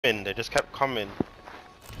They just kept coming.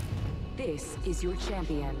 This is your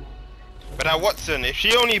champion. But that Watson, if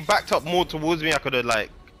she only backed up more towards me, I could have like,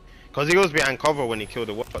 cause he was behind cover when he killed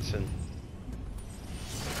the Watson.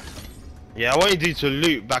 Yeah, I wanted you to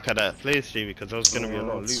loot back at that place, Stevie, because there was gonna be a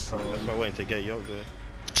lot of loot from it. That's why I wanted to get you up there.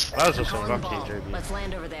 That was just unlucky, JB. Let's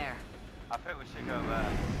land over there. I think we should go there.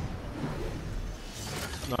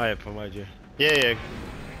 No, yeah, promote you. Yeah,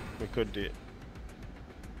 we could do it.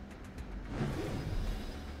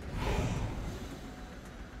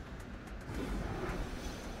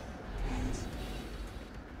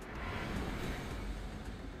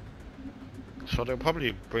 So they'll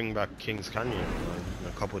probably bring back Kings Canyon in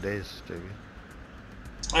a couple of days, JB.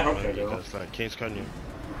 I hope they do. That's like Kings Canyon.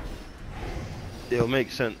 It'll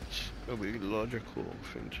make sense. It'll be a logical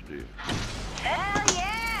thing to do. Hell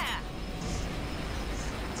yeah!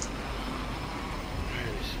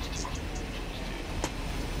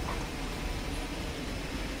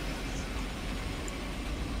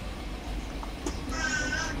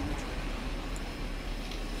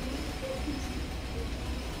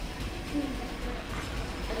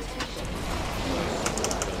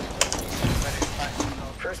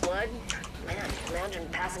 First blood? Man, imagine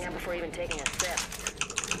passing out before even taking a sip.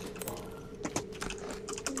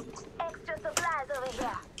 Extra supplies over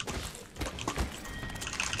here.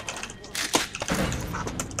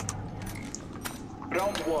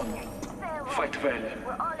 Round one. Fight well.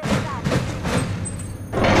 We're all inside.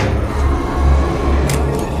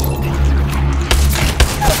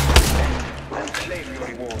 And claim your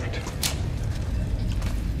reward.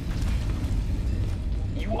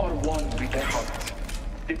 You are one with the hunt.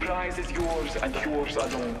 The prize is yours and yours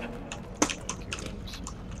alone.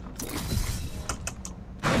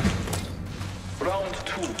 Round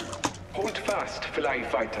two. Hold fast, Fly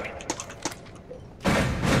Fighter.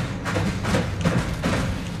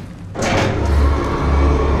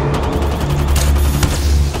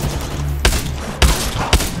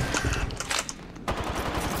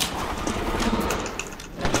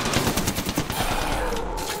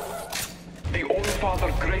 The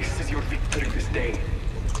All-Father graces your victory this day.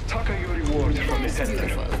 Taka your reward from the center.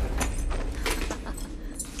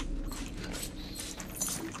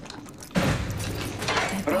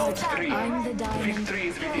 Round three. I'm the diamond. Victory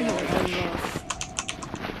is within You're the reach. rough.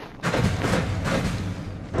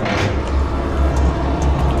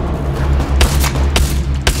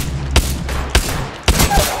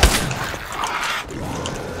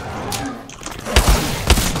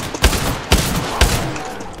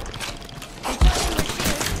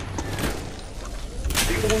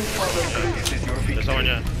 The All-Father graces your There's someone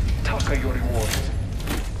victory. here. Taka your reward.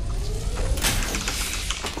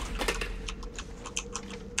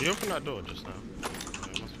 Did you open that door just now? No,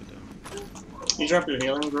 it must be there. You drop your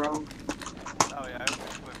healing drone? Oh yeah,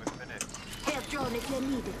 we're finished. Help drone if you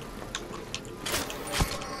need it.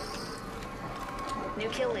 New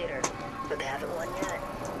kill leader, but they haven't won yet.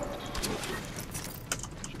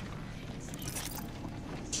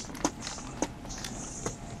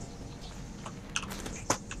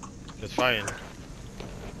 It's fine.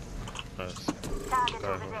 Nice. Target Go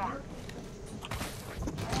over ahead. there.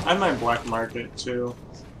 I might black market too.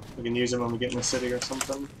 We can use it when we get in the city or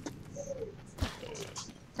something.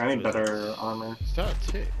 I need better armor. Is that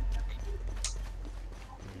a tick?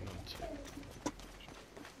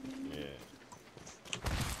 Yeah.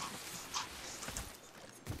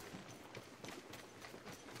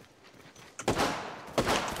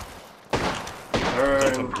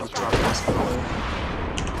 Alright, let's drop this building.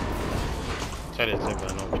 Tell it to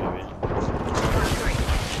man up, JB.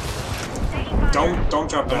 Don't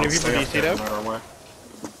drop How down. many people Stay do you up see there there? no matter what.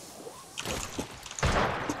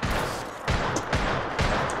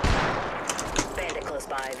 Bandit close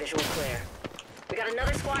by, visual clear. We got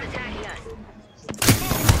another squad attacking us.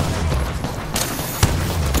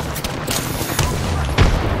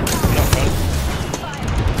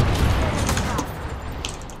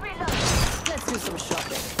 Let's do some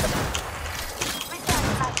shopping.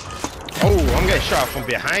 Oh, I'm getting shot from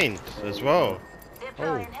behind as well.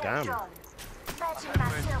 Oh, damn.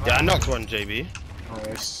 Yeah, I knocked one, JB.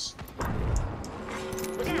 Nice.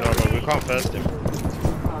 No, but we can't first him.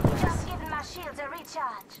 Just giving my shields a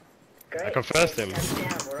recharge. Great. I can first him. Touch down,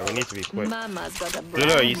 we're But we need to be quick. Mama's got a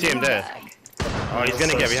Look, you see him there? bag. Oh, he's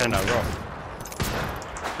gonna get behind that rock.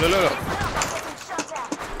 Look.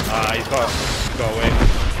 Ah, he's got away.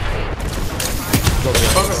 Got away.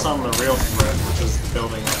 Focus on the real threat, which is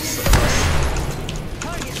building up.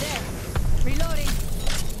 Target there. Reloading.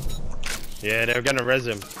 Yeah, they're gonna res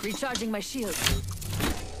him. Recharging my shield.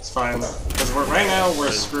 It's fine. Because right now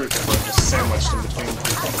we're screwed because we're just sandwiched in between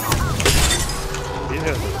people now. These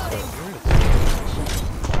guys are so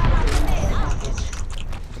good.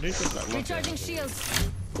 This is like Recharging shields.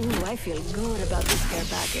 Ooh, I feel good about this care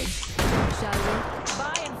package. Shall we?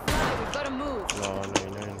 Buy and fly. We've got to move. No.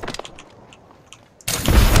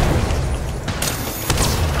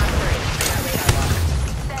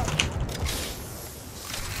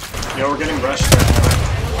 Yo, we're getting rushed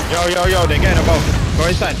right now. Yo, they're getting above. Go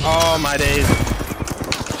inside. Oh my days.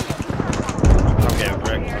 I'm getting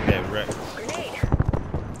wrecked. Grenade.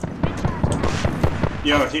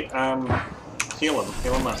 Yo, heal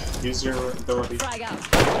him up. Use your ability. Frag out.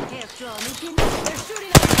 Airstrike in. They're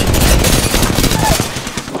shooting us.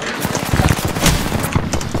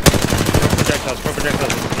 Pro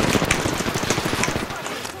projectiles.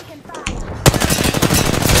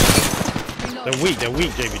 They're weak,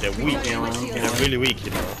 JB. They're weak. They're really weak,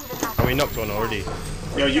 you know. And we knocked one already.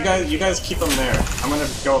 Yo, you guys keep them there. I'm gonna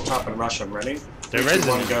go up top and rush them. Ready? They're 3, 2,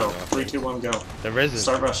 1, resin. go. 3, 2, 1, go. They're resin.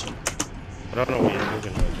 Start rushing. I don't know what you're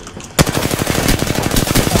looking at.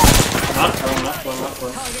 Not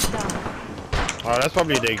going. Target down. Oh, that's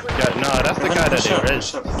probably the guy. No, that's the guy that they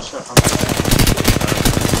res. Push up.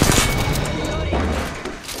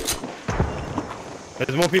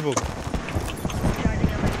 There's more people.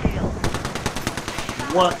 Charging up my shield.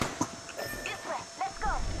 What? This way. Let's go.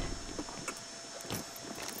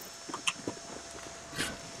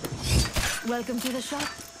 Welcome to the shop.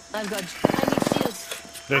 I need shields.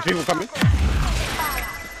 There's people coming. Fire.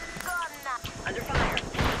 Gone now. Under fire.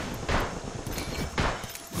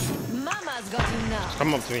 Mama's got him now.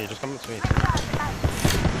 Come up to me. Just come up to me.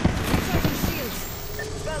 Recharging shields.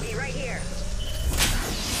 Bogey right here.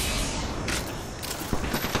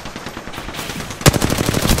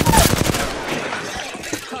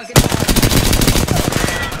 Target down.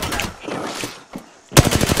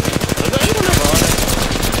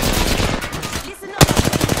 Listen up.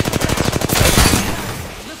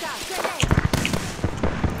 Look out. Grenade.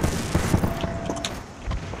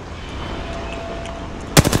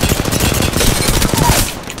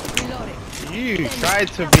 Reloading. You tried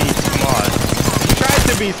to be smart. You tried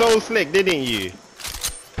to be so slick, didn't you?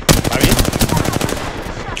 I mean,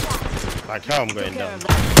 like how I'm going down.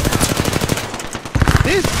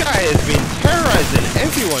 This guy has been terrorizing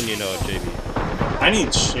everyone, you know, JB. I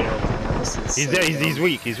need shield. Man. This is He's so there. good. He's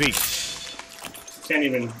weak. Can't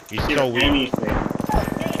even He's hear so weak. anything.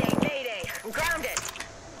 Mayday. I'm grounded.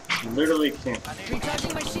 Literally can't.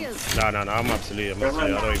 Recharging my shields. No. I'm absolutely. I don't even want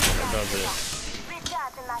to go over this.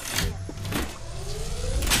 Recharging my shield.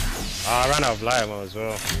 I ran out of light as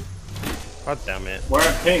well. God damn it. We're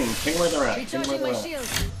at ping. Ping where they're at. Ping where Recharging my they're at.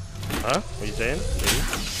 shields. Huh? What are you saying?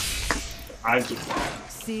 I just...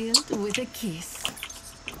 Sealed with a kiss.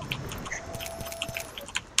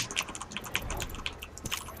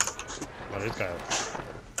 Oh, this guy has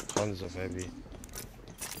tons of heavy.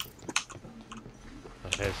 I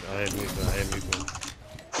heard movement.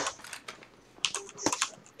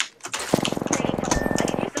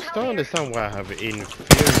 I don't understand why I have it in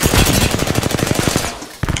field.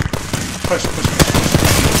 Push.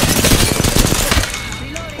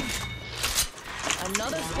 Reloading.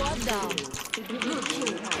 Another squad down. Good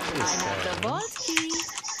kill. I have the vault key.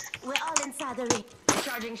 We're all inside the ring.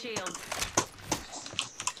 Charging shield.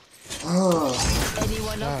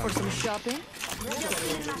 Anyone up for some shopping? Just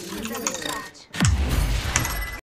give my shield a recharge.